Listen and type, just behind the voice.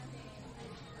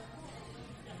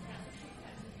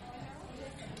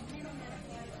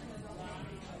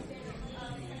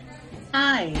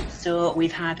Hi. So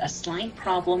we've had a slight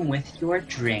problem with your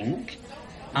drink.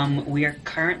 We are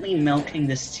currently milking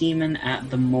the semen at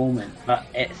the moment, but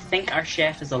I think our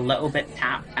chef is a little bit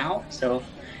tapped out. So,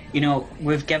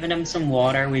 we've given him some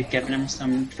water, we've given him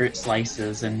some fruit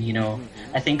slices, and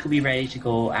I think he'll be ready to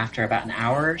go after about an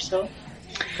hour or so.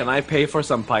 Can I pay for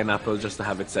some pineapple just to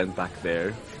have it sent back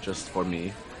there, just for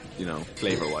me,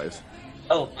 flavor-wise?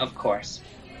 Oh, of course.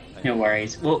 No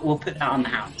worries. We'll put that on the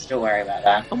house. Don't worry about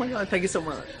that. Oh my god, thank you so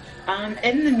much.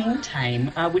 In the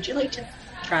meantime, would you like to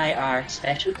try our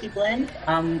specialty blend?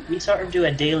 We sort of do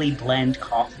a daily blend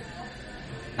coffee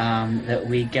that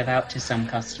we give out to some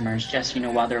customers just,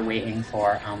 while they're waiting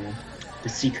for the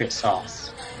secret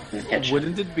sauce in the kitchen.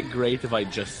 Wouldn't it be great if I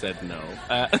just said no?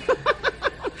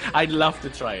 I'd love to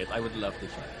try it. I would love to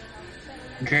try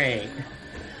it.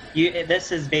 Great.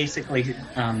 This is basically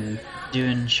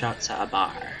doing shots at a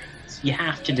bar. You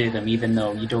have to do them even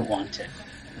though you don't want to.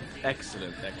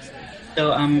 Excellent, excellent.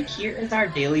 So here is our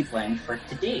daily blend for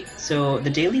today. So the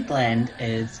daily blend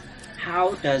is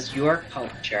how does your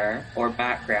culture or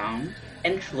background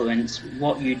influence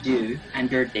what you do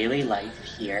and your daily life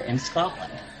here in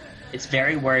Scotland? It's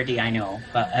very wordy, I know,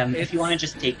 but if you want to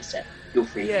just take a sip, feel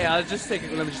free. Yeah, let me just take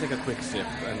a quick sip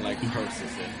and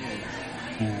process it.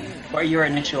 What are your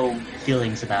initial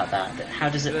feelings about that? How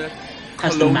does it...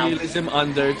 Colonialism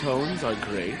undertones are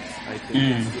great. I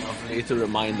think it's lovely to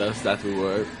remind us that we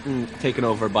were taken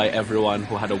over by everyone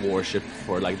who had a warship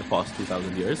for the past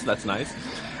 2,000 years. That's nice.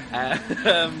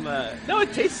 No,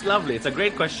 it tastes lovely. It's a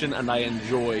great question, and I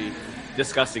enjoy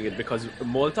discussing it because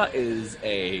Malta is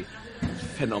a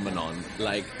phenomenon.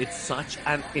 It's such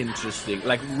an interesting,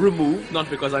 removed, not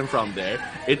because I'm from there,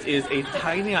 it is a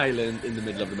tiny island in the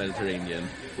middle of the Mediterranean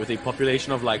with a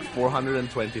population of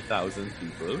 420,000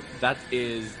 people. That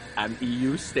is an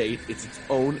EU state. It's its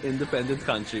own independent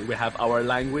country. We have our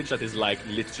language that is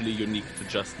literally unique to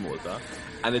just Malta.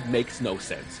 And it makes no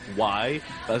sense. Why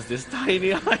does this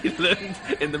tiny island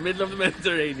in the middle of the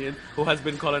Mediterranean, who has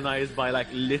been colonized by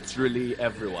literally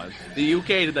everyone? The UK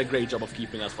did a great job of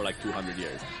keeping us for 200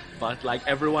 years. But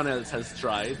everyone else has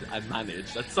tried and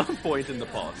managed at some point in the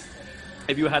past.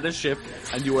 If you had a ship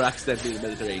and you were accidentally in the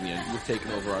Mediterranean, you've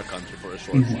taken over our country for a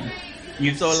short while.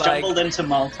 You've stumbled into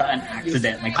Malta and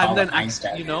accidentally colonized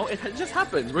it. It just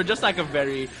happens. We're just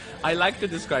I like to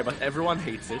describe it. Everyone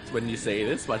hates it when you say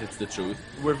this, but it's the truth.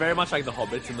 We're very much like the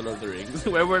hobbits in the Lord of the Rings,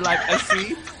 where we're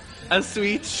a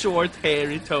sweet, short,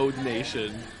 hairy-toed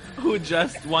nation who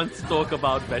just wants to talk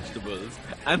about vegetables.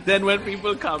 And then when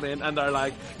people come in and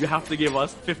are you have to give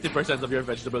us 50% of your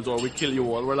vegetables or we kill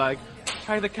you all, we're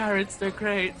try the carrots, they're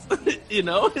great.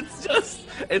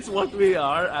 It's what we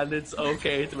are, and it's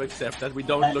okay to accept that we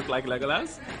don't look like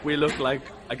Legolas. We look like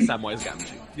Samwise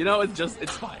Gamgee.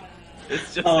 It's fine.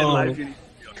 It's just in life.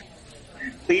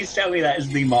 Please tell me that is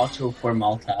the motto for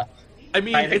Malta. I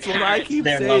mean, it's what I keep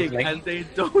saying, lovely. And they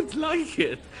don't like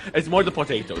it. It's more the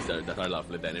potatoes that are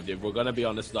lovely then. If we're going to be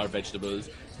honest with our vegetables,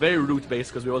 it's very root-based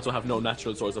because we also have no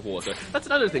natural source of water. That's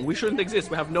another thing. We shouldn't exist.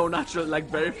 We have no natural,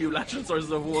 very few natural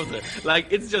sources of water.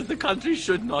 It's just the country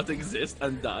should not exist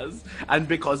and does. And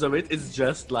because of it, it's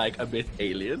just, a bit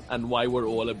alien and why we're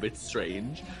all a bit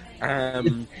strange.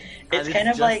 It's kind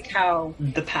of like how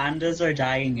the pandas are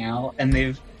dying out and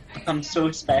they've become so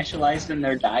specialized in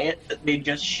their diet that they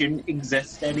just shouldn't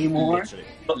exist anymore. Literally.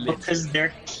 Because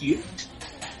they're cute.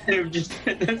 They're just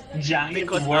this giant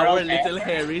because world our little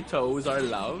hairy toes are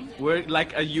loved. We're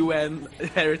like a UN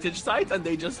heritage site and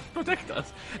they just protect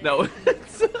us. No,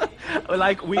 it's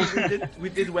we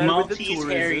did well Maltese with the tourism.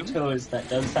 Hairy toes, that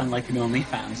does sound like an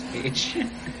OnlyFans page.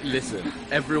 Listen,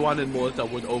 everyone in Malta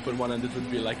would open one and it would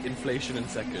be inflation in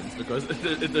seconds because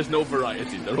there's no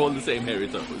variety. They're all the same hairy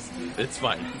toes. It's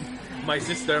fine. My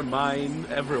sister, mine,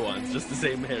 everyone's just the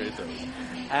same hairy toes.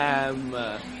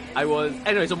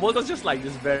 Anyway, so Malta's just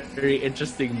this very, very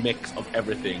interesting mix of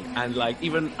everything. And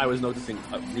even I was noticing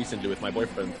recently with my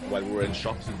boyfriend while we were in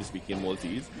shops and speaking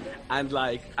Maltese, and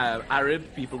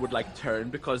Arab people would turn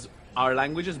because our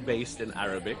language is based in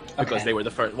Arabic because they were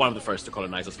one of the first to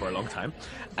colonize us for a long time.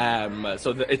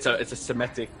 So it's a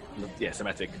Semitic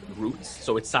roots.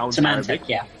 So it sounds Semantic, Arabic.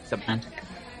 yeah. Semantic.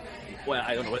 Well,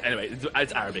 I don't know. Anyway,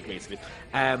 it's Arabic basically.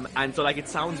 And so it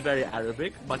sounds very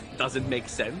Arabic, but doesn't make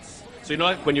sense. So you know,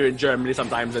 like when you're in Germany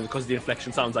sometimes, and because the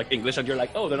inflection sounds like English, and you're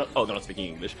like, they're not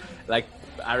speaking English. Like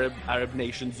Arab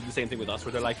nations do the same thing with us,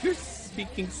 where they're like, you're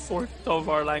speaking sort of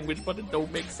our language, but it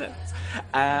don't make sense.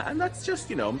 And that's just,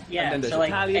 you know. Yeah. And then there's So like,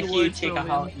 Italian if you words take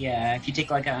thrown in. if you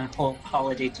take like a whole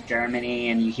holiday to Germany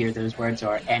and you hear those words,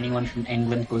 or anyone from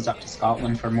England goes up to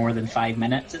Scotland for more than 5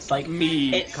 minutes, it's like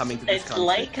Coming to this It's country.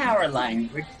 like our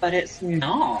language, but it's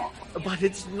not. But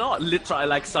it's not literally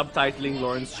like subtitling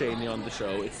Lawrence Chaney on the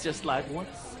show. It's just like,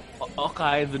 what's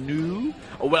okay, the new?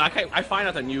 Oh, well, I find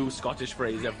out a new Scottish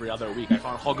phrase every other week. I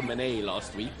found hogmanay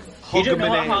last week. You don't know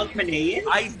what hogmanay is?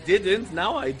 I didn't.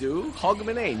 Now I do.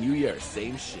 Hogmanay, New Year,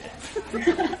 same shit.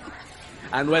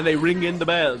 And when they ring in the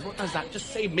bells, what does that?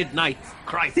 Just say midnight.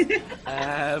 Christ.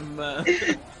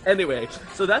 Anyway,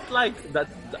 so that's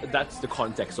the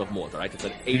context of Malta, right? It's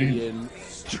an alien,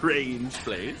 strange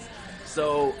place.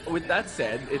 So with that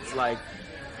said, it's like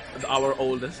our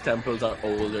oldest temples are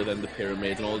older than the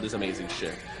pyramids and all this amazing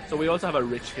shit. So we also have a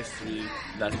rich history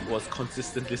that was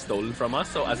consistently stolen from us.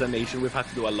 So as a nation, we've had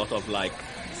to do a lot of like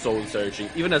soul searching,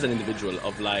 even as an individual,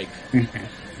 of like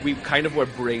we kind of were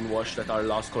brainwashed that our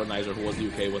last colonizer, who was the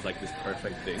UK, was like this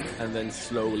perfect thing, and then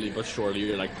slowly but surely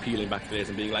you're like peeling back the layers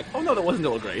and being like, oh no, that wasn't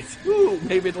all great. Ooh,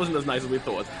 maybe it wasn't as nice as we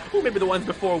thought. Ooh, maybe the ones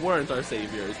before weren't our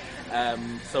saviors.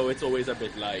 So it's always a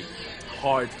bit like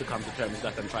hard to come to terms with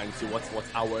that and try and see what's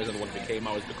ours and what became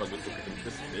ours because we took it and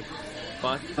twisted it.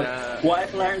 But what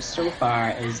I've learned so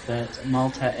far is that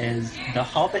Malta is the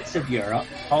hobbits of Europe,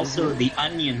 also the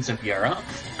onions of Europe.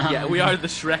 Yeah, we are the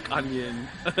Shrek onion.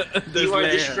 You are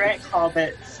layers. the Shrek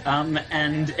hobbits,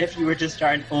 and if you were to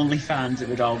start an OnlyFans, it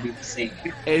would all be the same.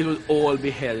 It would all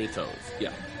be hairy toes.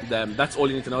 Yeah, that's all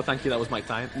you need to know. Thank you. That was my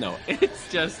time. No,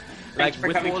 it's just Thanks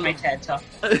for coming to my TED Talk.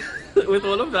 with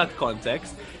all of that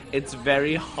context, it's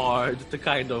very hard to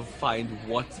kind of find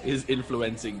what is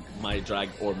influencing my drag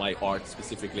or my art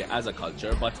specifically as a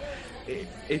culture. But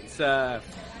it's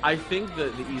I think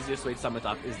the easiest way to sum it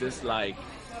up is this like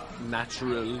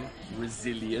natural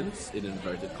resilience in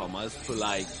inverted commas to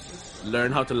like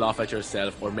learn how to laugh at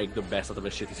yourself or make the best out of a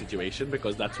shitty situation,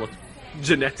 because that's what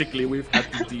genetically we've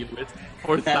had to deal with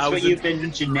for That's thousands. what you've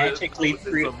been genetically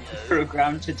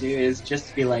programmed to do, is just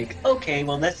to be like, okay,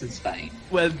 well, this is fine.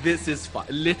 Well, this is fine.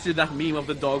 Literally that meme of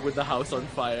the dog with the house on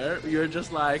fire. You're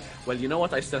just like, well, you know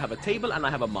what? I still have a table and I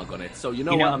have a mug on it. So you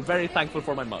know what? I'm very thankful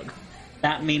for my mug.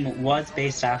 That meme was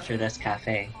based after this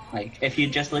cafe. Like, if you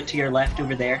just look to your left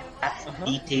over there, that's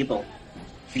the table.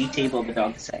 The table the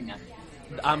dog is sitting at.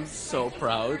 I'm so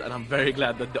proud, and I'm very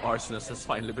glad that the arsonist has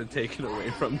finally been taken away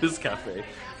from this cafe.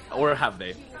 Or have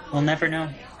they? We'll never know.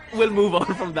 We'll move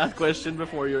on from that question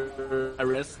before you're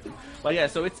arrested. But yeah,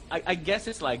 so it's I guess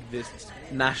it's like this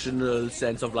national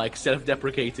sense of like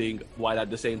self-deprecating while at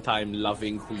the same time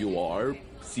loving who you are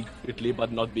secretly,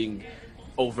 but not being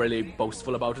overly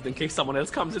boastful about it in case someone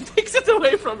else comes and takes it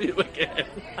away from you again.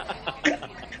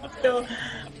 So,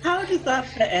 how does that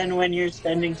fit in when you're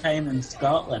spending time in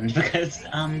Scotland? Because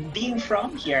being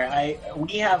from here,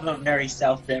 we have a very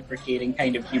self-deprecating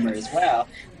kind of humor as well.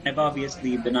 And I've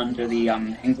obviously been under the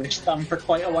English thumb for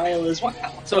quite a while as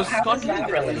well. So how does that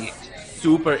relate?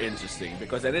 Super interesting,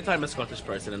 because anytime a Scottish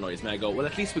person annoys me, I go, well,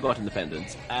 at least we got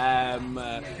independence.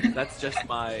 That's just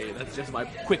my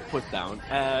quick put down.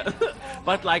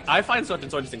 But like, I find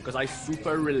Scotland so interesting because I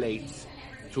super relate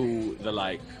to the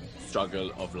like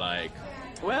struggle of like,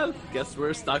 well, guess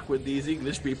we're stuck with these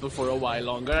English people for a while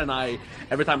longer. And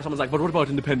every time someone's like, but what about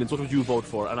independence? What would you vote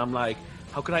for? And I'm like,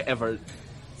 how could I ever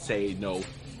say no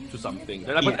to something?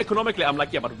 But economically, I'm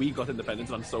like, yeah, but we got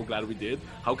independence and I'm so glad we did.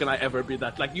 How can I ever be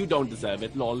that? Like, you don't deserve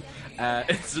it, lol.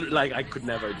 It's like, I could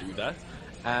never do that.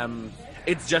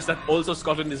 It's just that also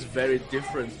Scotland is very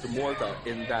different to Malta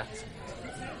in that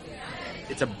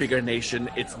it's a bigger nation,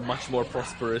 it's much more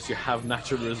prosperous, you have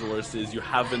natural resources, you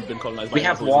haven't been colonized by We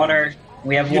have water.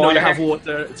 You have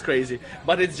water, it's crazy.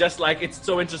 But it's just like, it's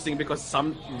so interesting because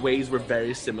some ways were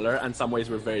very similar and some ways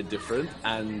were very different.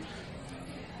 And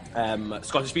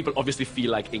Scottish people obviously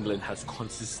feel like England has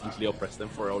consistently oppressed them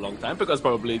for a long time, because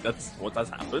probably that's what has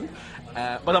happened.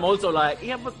 But I'm also like,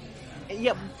 but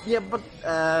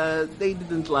they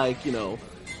didn't like,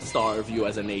 starve you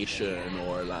as a nation,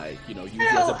 or like, use you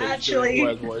as a base during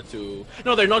World War II.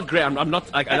 No, they're not great. I'm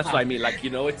not like, that's what I mean. Like,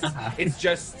 it's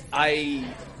just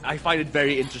I find it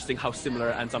very interesting how similar,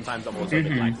 and sometimes I'm also a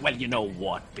bit like, well, you know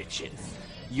what, bitches,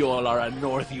 you all are a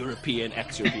North European,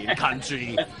 ex-European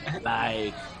country,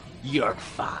 like, you're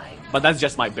fine. But that's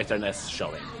just my bitterness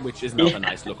showing, which is not a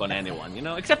nice look on anyone,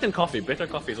 except in coffee. Bitter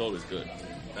coffee is always good.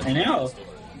 I know.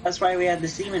 That's why we add the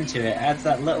semen to it. Adds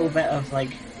that little bit of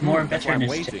like more bitterness. That's why I'm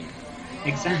waiting.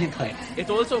 exactly. It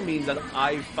also means that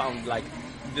I found like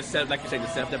like you say, the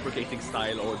self-deprecating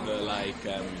style, or the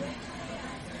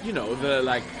the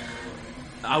like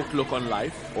outlook on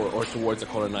life, or towards a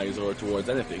colonizer, or towards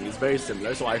anything, is very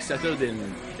similar. So I settled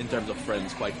in terms of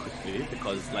friends quite quickly,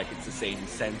 because like it's the same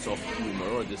sense of humor,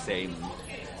 or the same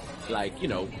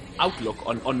outlook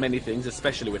on many things,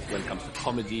 especially when it comes to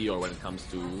comedy, or when it comes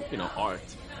to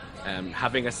art.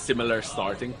 Having a similar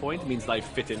starting point means that I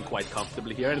fit in quite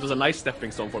comfortably here, and it was a nice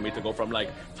stepping stone for me to go from like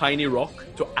tiny rock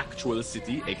to actual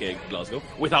city, aka Glasgow,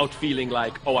 without feeling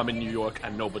like, oh, I'm in New York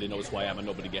and nobody knows who I am and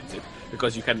nobody gets it.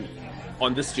 Because you can,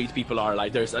 on the street, people are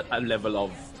like, there's a level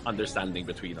of understanding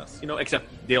between us, except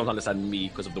they don't understand me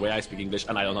because of the way I speak English,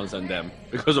 and I don't understand them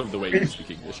because of the way they speak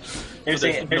English. There's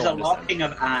a locking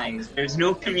of eyes. There's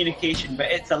no communication,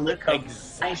 but it's a look of,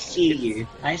 I see you.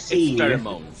 I see you.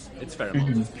 Pheromones. It's pheromones.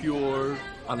 Mm-hmm. It's pure,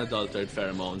 unadulterated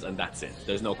pheromones, and that's it.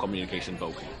 There's no communication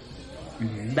vocally.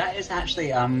 Mm-hmm. That is actually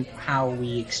how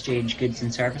we exchange goods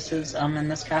and services in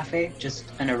this cafe. Just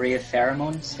an array of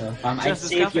pheromones. So I'd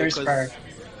save yours for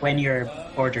when your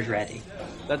order's ready.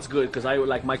 That's good, because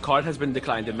my card has been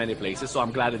declined in many places, so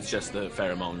I'm glad it's just the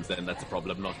pheromones. Then that's a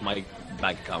problem, not my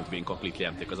bank account being completely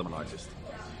empty because I'm an artist.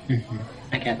 Mm-hmm.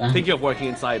 I get that. Thinking of working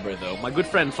in cyber, though, my good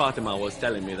friend Fatima was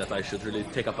telling me that I should really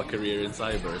take up a career in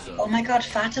cyber. So. Oh my God,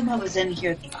 Fatima was in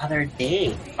here the other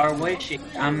day, or was she?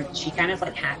 She kind of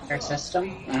like hacked her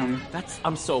system.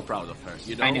 I'm so proud of her.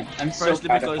 I know. I'm so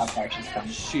proud of how far she's come.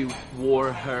 She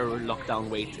wore her lockdown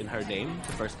weight in her name,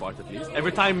 the first part at least.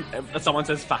 Every time someone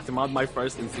says Fatima, my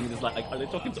first instinct is like, are they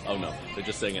talking to? Oh no, they're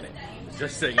just saying a name.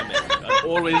 Just saying a name. I'm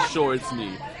always sure it's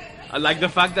me. I like the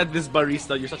fact that this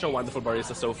barista, you're such a wonderful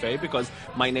barista, Sophie, because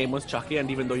my name was Chucky,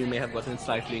 and even though you may have gotten it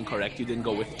slightly incorrect, you didn't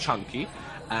go with Chunky,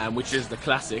 which is the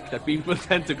classic that people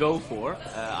tend to go for.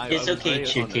 It's okay,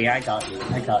 Chucky. I got you,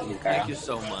 girl. Thank you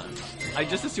so much. I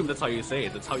just assume that's how you say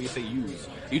it. That's how you say use.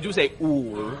 You do say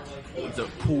or, it's a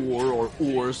pour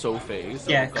or Sophie.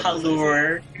 So yeah,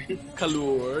 calor.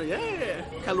 Calor, yeah.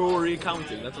 Calorie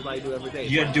counting. That's what I do every day.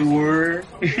 Yadur.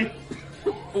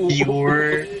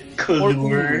 Your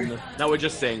color. Now we're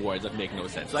just saying words that make no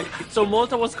sense. So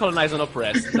Malta was colonized and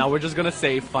oppressed. Now we're just gonna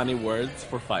say funny words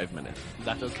for 5 minutes. Is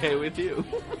that okay with you?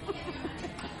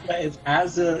 That is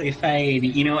absolutely fine.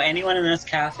 Anyone in this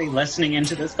cafe listening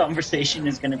into this conversation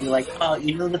is gonna be like, oh,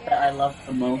 the that I love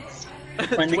the most.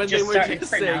 When they were just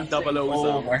saying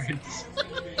double words.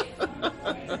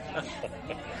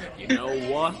 You know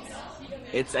what?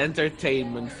 It's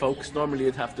entertainment, folks. Normally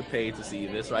you'd have to pay to see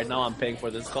this. Right now I'm paying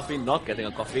for this coffee, not getting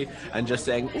a coffee, and just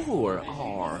saying, ooh,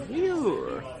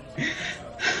 ooh.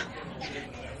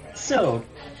 So,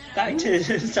 back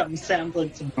to some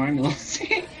semblance of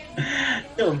normalcy.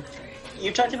 So,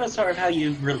 you talked about sort of how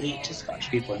you relate to Scottish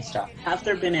people and stuff. Have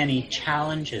there been any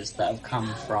challenges that have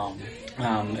come from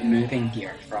moving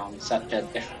here from such a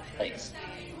different place?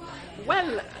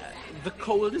 Well, the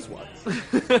cold is one.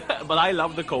 But I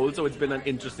love the cold, so it's been an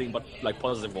interesting but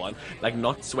positive one.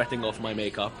 Not sweating off my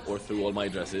makeup or through all my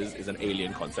dresses is an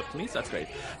alien concept to me, so that's great.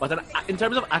 But then, in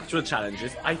terms of actual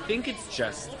challenges, I think it's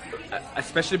just,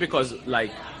 especially because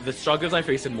the struggles I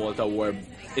faced in Malta were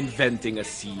inventing a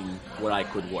scene where I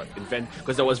could work.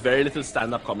 Because there was very little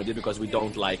stand-up comedy, because we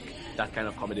don't like that kind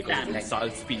of comedy because it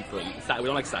insults people. We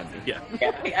don't like standing, yeah.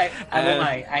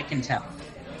 I can tell.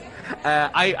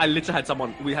 I literally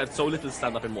had we had so little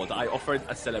stand-up in Malta. I offered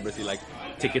a celebrity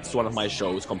tickets to one of my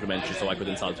shows complimentary so I could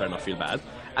insult her and not feel bad.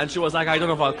 And she was like, I don't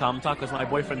know if I'll come, because my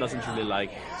boyfriend doesn't really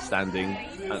like standing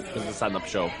because it's a stand-up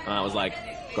show. And I was like,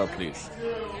 girl, please.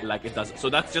 It doesn't. So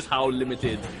that's just how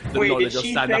limited the knowledge of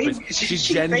stand-up is. She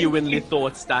genuinely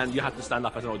thought you have to stand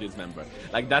up as an audience member.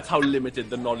 That's how limited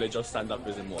the knowledge of stand-up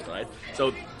is in Malta, right?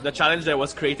 So the challenge there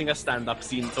was creating a stand-up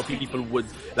scene so people would,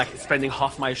 spending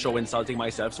half my show insulting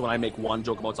myself, so when I make one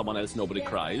joke about someone else, nobody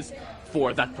cries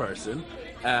for that person.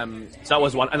 So that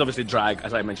was one. And obviously drag,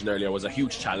 as I mentioned earlier, was a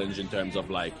huge challenge in terms of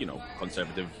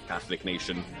conservative Catholic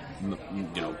nation,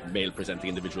 male presenting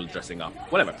individual dressing up,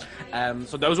 whatever.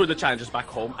 So those were the challenges back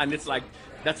home, and it's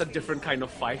that's a different kind of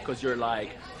fight, because you're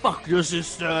fuck your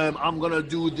system, I'm gonna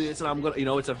do this, and I'm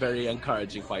gonna, it's a very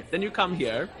encouraging fight. Then you come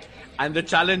here, and the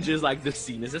challenge is the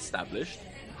scene is established.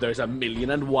 There's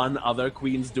 1,000,001 other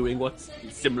queens doing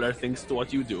similar things to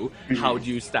what you do. Mm-hmm. How do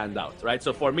you stand out, right?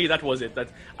 So for me, that was it. That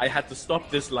I had to stop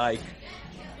this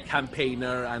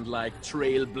campaigner and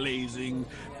trailblazing,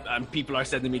 and people are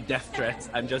sending me death threats,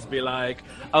 and just be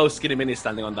oh, Skinny Minnie's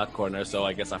standing on that corner, so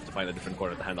I guess I have to find a different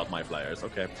corner to hand out my flyers.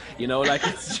 Okay,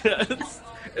 it's just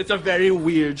it's a very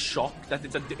weird shock that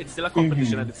it's still a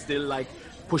competition, mm-hmm. and it's still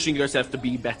pushing yourself to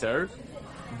be better.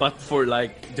 but for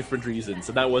like different reasons.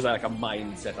 So that was like a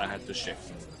mindset I had to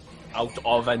shift out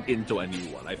of and into a new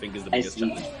one. I think is the biggest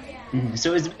challenge.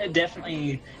 So it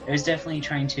was definitely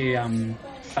trying to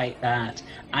fight that.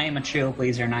 I am a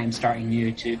trailblazer and I'm starting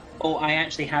new to. Oh, I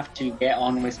actually have to get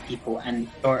on with people and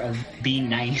sort of be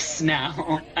nice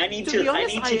now. I need to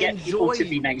get people to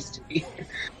be nice to me.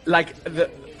 Like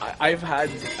I've had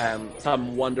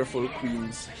some wonderful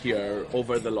queens here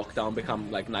over the lockdown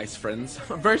become like nice friends,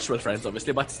 virtual friends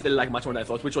obviously, but still like much more than I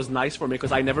thought, which was nice for me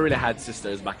because I never really had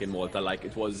sisters back in Malta. Like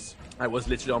I was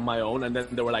literally on my own, and then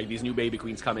there were like these new baby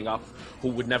queens coming up who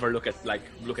would never look at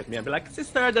me and be like,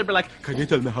 sister. They'd be like, can you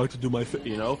tell me how to do my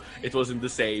you know? It wasn't the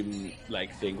same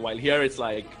like thing. While here it's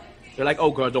like, they're like,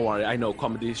 oh girl, don't worry, I know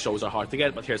comedy shows are hard to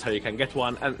get, but here's how you can get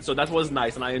one. And so that was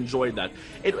nice, and I enjoyed that.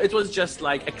 It was just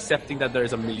like accepting that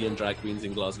there's a million drag queens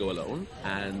in Glasgow alone,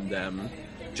 and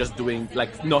just doing,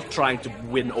 like, not trying to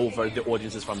win over the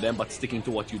audiences from them, but sticking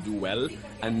to what you do well,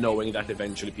 and knowing that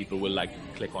eventually people will like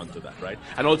click onto that, right?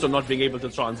 And also not being able to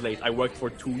translate. I worked for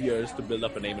 2 years to build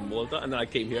up a name in Malta, and then I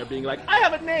came here being like, I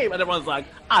have a name, and everyone's like,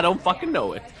 I don't fucking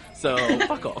know it, so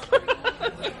fuck off.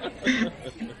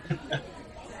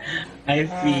 I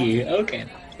see. Okay.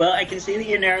 Well, I can see that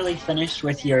you're nearly finished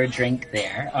with your drink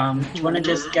there. Do you want to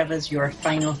just give us your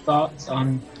final thoughts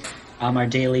on our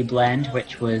daily blend,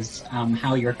 which was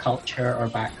how your culture or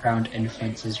background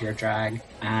influences your drag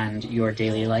and your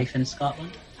daily life in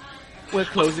Scotland? Well,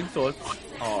 closing thoughts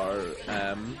are,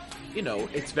 you know,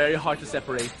 it's very hard to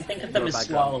separate. Think of them as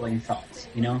swallowing thoughts,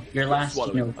 you know? Your last,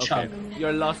 chug. Okay.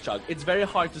 Your last chug. It's very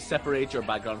hard to separate your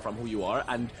background from who you are,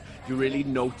 and you really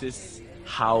notice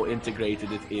how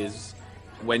integrated it is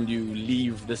when you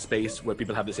leave the space where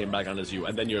people have the same background as you,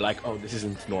 and then you're like, oh, this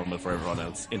isn't normal for everyone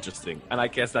else. Interesting. And I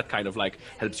guess that kind of like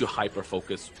helps you hyper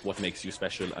focus what makes you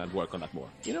special and work on that more,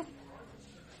 you know?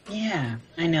 Yeah,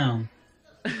 I know.